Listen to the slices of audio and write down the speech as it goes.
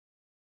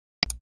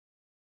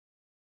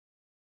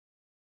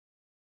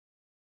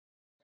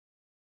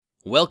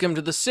Welcome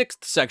to the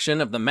 6th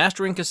section of the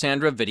Mastering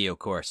Cassandra video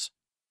course.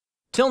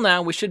 Till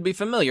now, we should be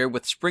familiar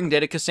with Spring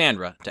Data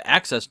Cassandra to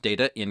access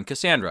data in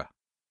Cassandra.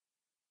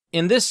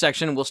 In this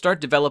section, we'll start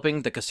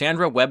developing the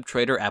Cassandra Web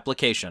Trader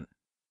application.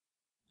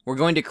 We're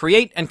going to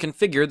create and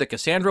configure the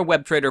Cassandra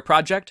Web Trader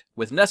project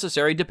with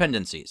necessary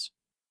dependencies.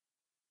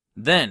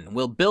 Then,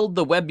 we'll build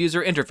the web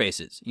user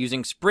interfaces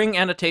using Spring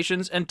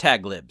annotations and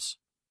tag libs.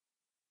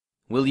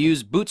 We'll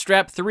use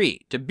Bootstrap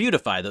 3 to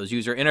beautify those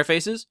user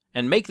interfaces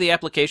and make the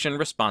application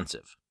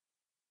responsive.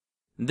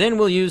 Then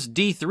we'll use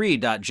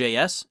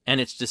D3.js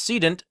and its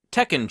decedent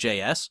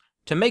Techan.js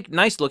to make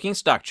nice-looking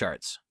stock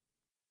charts.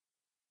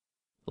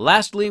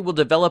 Lastly, we'll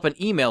develop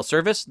an email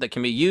service that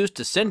can be used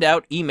to send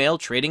out email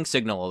trading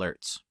signal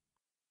alerts.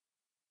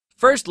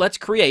 First, let's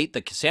create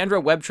the Cassandra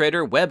Web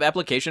Trader web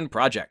application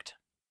project.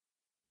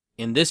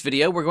 In this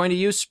video, we're going to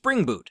use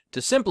Spring Boot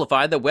to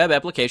simplify the web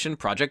application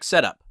project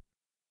setup.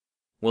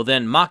 We'll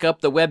then mock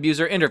up the web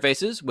user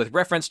interfaces with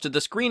reference to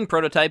the screen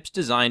prototypes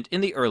designed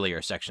in the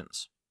earlier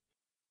sections.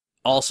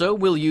 Also,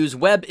 we'll use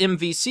Web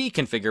MVC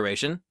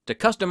configuration to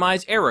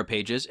customize error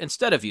pages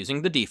instead of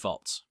using the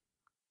defaults.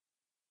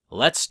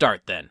 Let's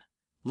start then.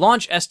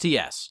 Launch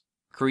STS.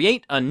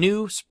 Create a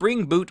new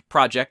Spring Boot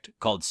project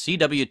called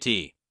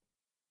CWT.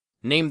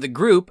 Name the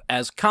group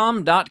as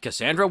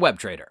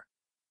com.CassandraWebTrader,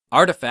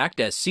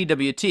 artifact as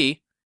CWT,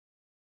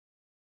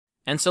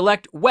 and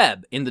select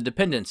Web in the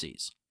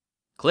dependencies.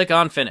 Click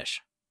on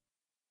Finish.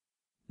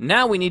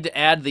 Now we need to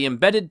add the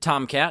embedded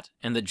Tomcat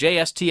and the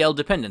JSTL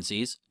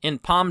dependencies in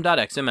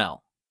pom.xml.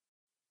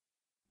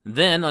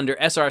 Then, under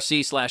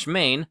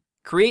src/main,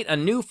 create a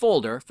new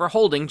folder for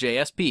holding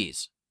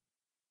JSPs.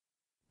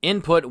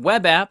 Input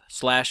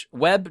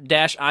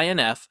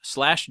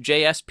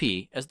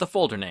webapp/web-inf/JSP as the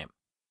folder name.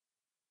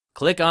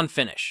 Click on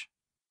Finish.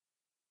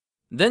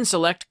 Then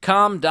select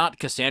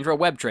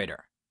com.CassandraWebTrader.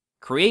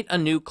 Create a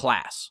new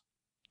class.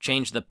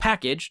 Change the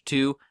package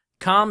to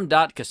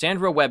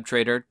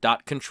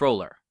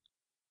com.CassandraWebTrader.controller.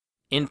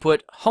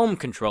 Input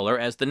HomeController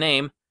as the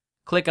name.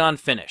 Click on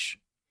Finish.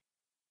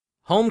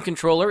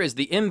 HomeController is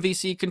the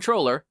MVC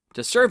controller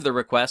to serve the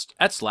request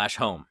at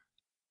 /home.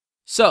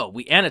 So,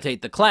 we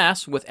annotate the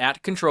class with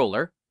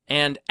 @controller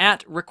and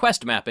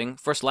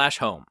 @requestMapping for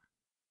 /home.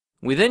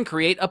 We then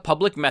create a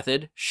public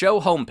method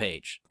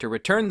showHomepage to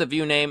return the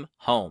view name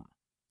home.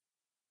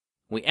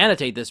 We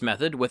annotate this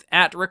method with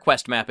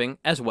 @requestMapping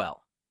as well.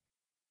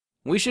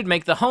 We should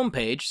make the home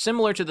page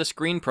similar to the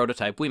screen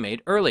prototype we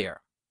made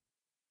earlier.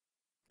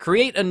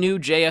 Create a new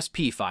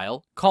JSP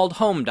file called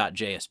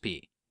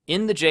home.jsp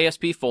in the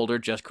JSP folder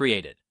just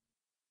created.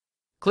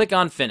 Click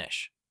on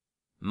Finish.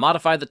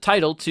 Modify the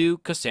title to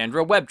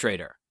Cassandra Web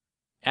Trader.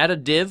 Add a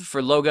div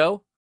for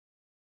logo,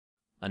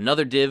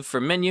 another div for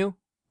menu,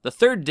 the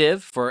third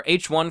div for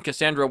H1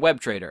 Cassandra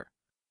Web Trader,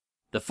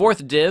 the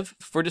fourth div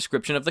for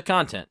description of the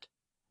content,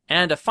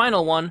 and a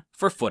final one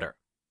for footer.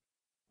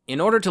 In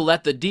order to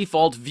let the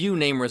default view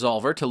name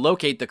resolver to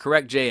locate the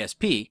correct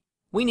JSP,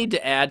 we need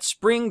to add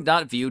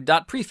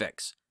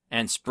spring.view.prefix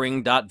and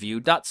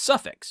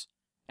spring.view.suffix,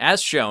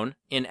 as shown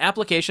in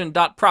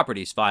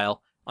application.properties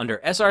file under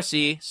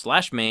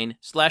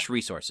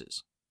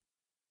src/main/resources.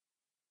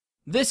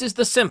 This is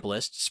the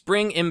simplest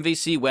Spring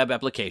MVC web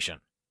application.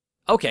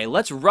 Okay,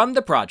 let's run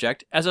the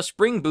project as a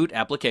Spring Boot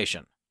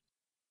application.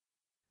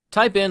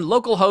 Type in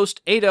localhost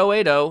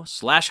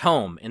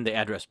 8080/home in the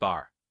address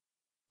bar.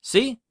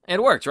 See?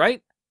 It works,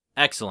 right?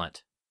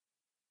 Excellent.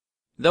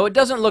 Though it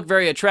doesn't look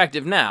very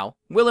attractive now,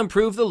 we'll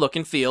improve the look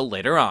and feel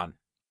later on.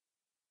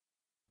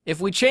 If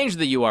we change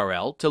the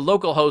URL to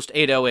localhost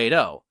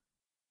 8080,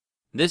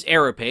 this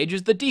error page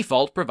is the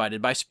default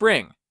provided by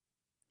Spring.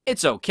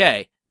 It's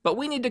okay, but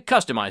we need to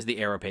customize the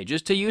error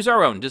pages to use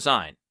our own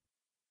design.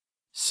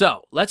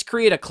 So, let's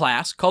create a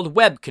class called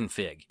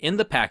WebConfig in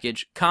the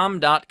package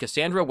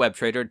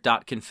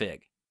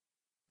com.CassandraWebTrader.config.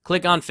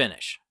 Click on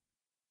Finish.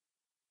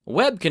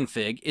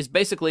 WebConfig is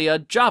basically a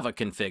Java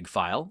config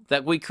file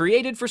that we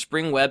created for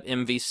Spring Web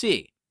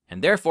MVC,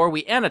 and therefore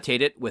we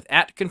annotate it with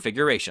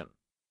 @configuration.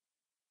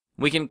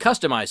 We can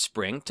customize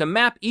Spring to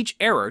map each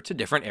error to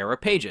different error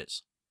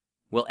pages.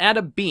 We'll add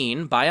a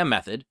bean by a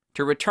method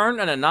to return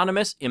an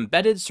anonymous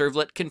embedded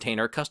servlet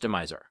container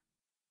customizer.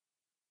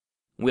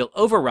 We'll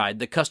override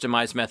the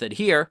customize method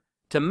here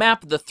to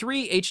map the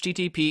 3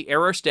 HTTP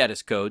error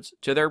status codes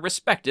to their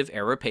respective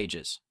error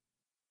pages.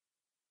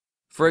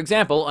 For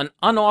example, an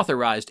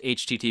unauthorized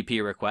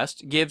HTTP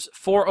request gives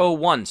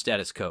 401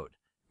 status code,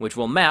 which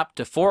will map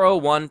to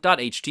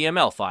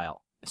 401.html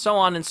file, so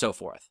on and so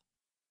forth.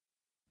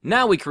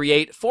 Now we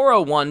create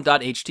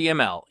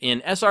 401.html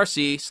in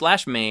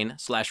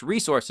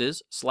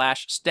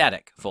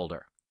src/main/resources/static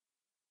folder.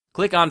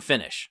 Click on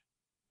Finish.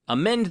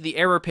 Amend the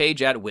error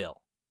page at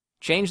will.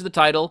 Change the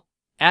title,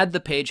 add the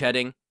page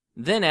heading,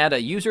 then add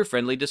a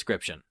user-friendly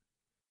description.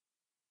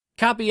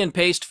 Copy and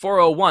paste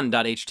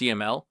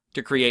 401.html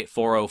to create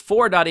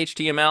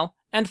 404.html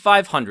and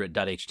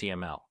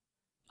 500.html.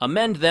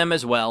 Amend them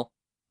as well.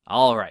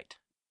 All right.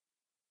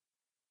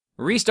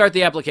 Restart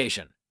the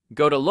application.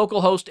 Go to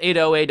localhost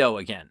 8080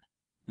 again.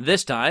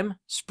 This time,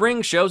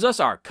 Spring shows us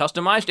our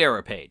customized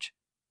error page.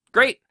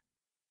 Great!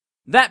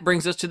 That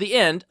brings us to the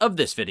end of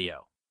this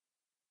video.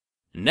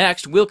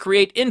 Next, we'll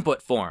create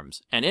input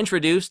forms and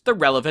introduce the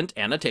relevant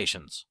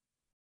annotations.